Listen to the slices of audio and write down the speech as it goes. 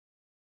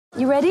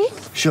You ready?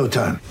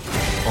 Showtime.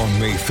 On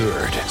May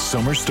 3rd,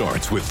 summer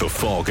starts with The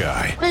Fall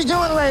Guy. Let's do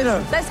it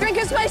later. Let's drink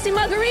a spicy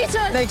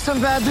margarita. Make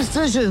some bad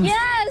decisions.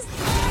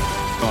 Yes!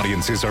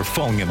 Audiences are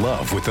falling in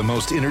love with the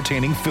most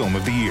entertaining film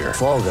of the year.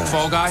 Fall Guy.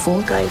 Fall Guy?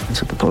 Fall Guy.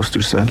 That's what the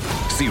poster said.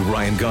 See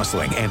Ryan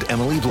Gosling and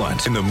Emily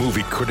Blunt in the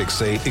movie critics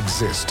say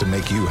exists to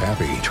make you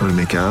happy. Trying to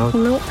make it out?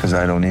 Nope. Because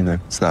I don't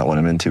either. It's not what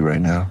I'm into right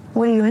now.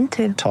 What are you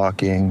into?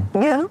 Talking.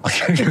 Yeah.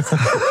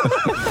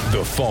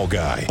 The Fall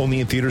Guy.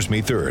 Only in theaters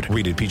May 3rd.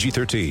 Rated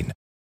PG-13.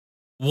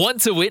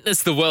 Want to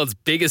witness the world's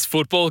biggest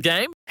football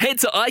game? Head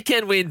to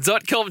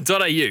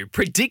iCanWin.com.au,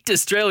 predict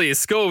Australia's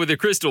score with a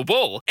crystal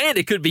ball, and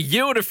it could be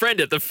you and a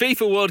friend at the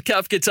FIFA World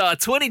Cup Qatar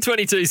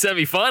 2022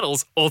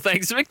 semi-finals, all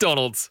thanks to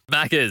McDonald's.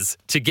 Maccas,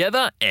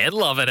 together and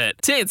loving it.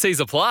 TNCs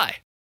apply.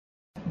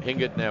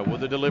 Hingett now with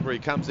the delivery,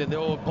 comes in, the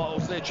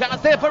balls there, chance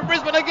there for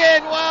Brisbane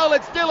again. Well,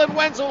 it's Dylan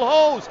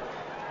Wenzel-Hall's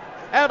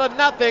out of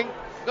nothing,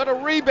 got a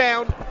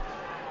rebound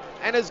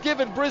and has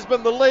given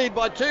Brisbane the lead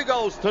by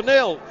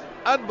 2-0.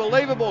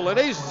 Unbelievable, and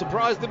he's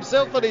surprised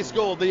himself that he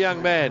scored, the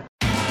young man.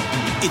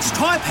 It's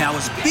Tyre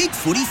Power's Big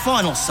Footy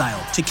Final Sale.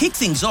 To kick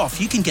things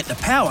off, you can get the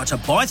power to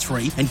buy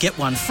 3 and get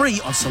 1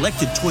 free on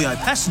selected Toyo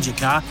passenger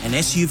car and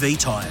SUV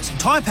tyres.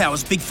 Tyre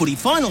Power's Big Footy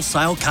Final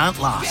Sale can't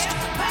last.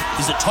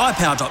 Visit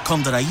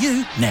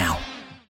tyrepower.com.au now.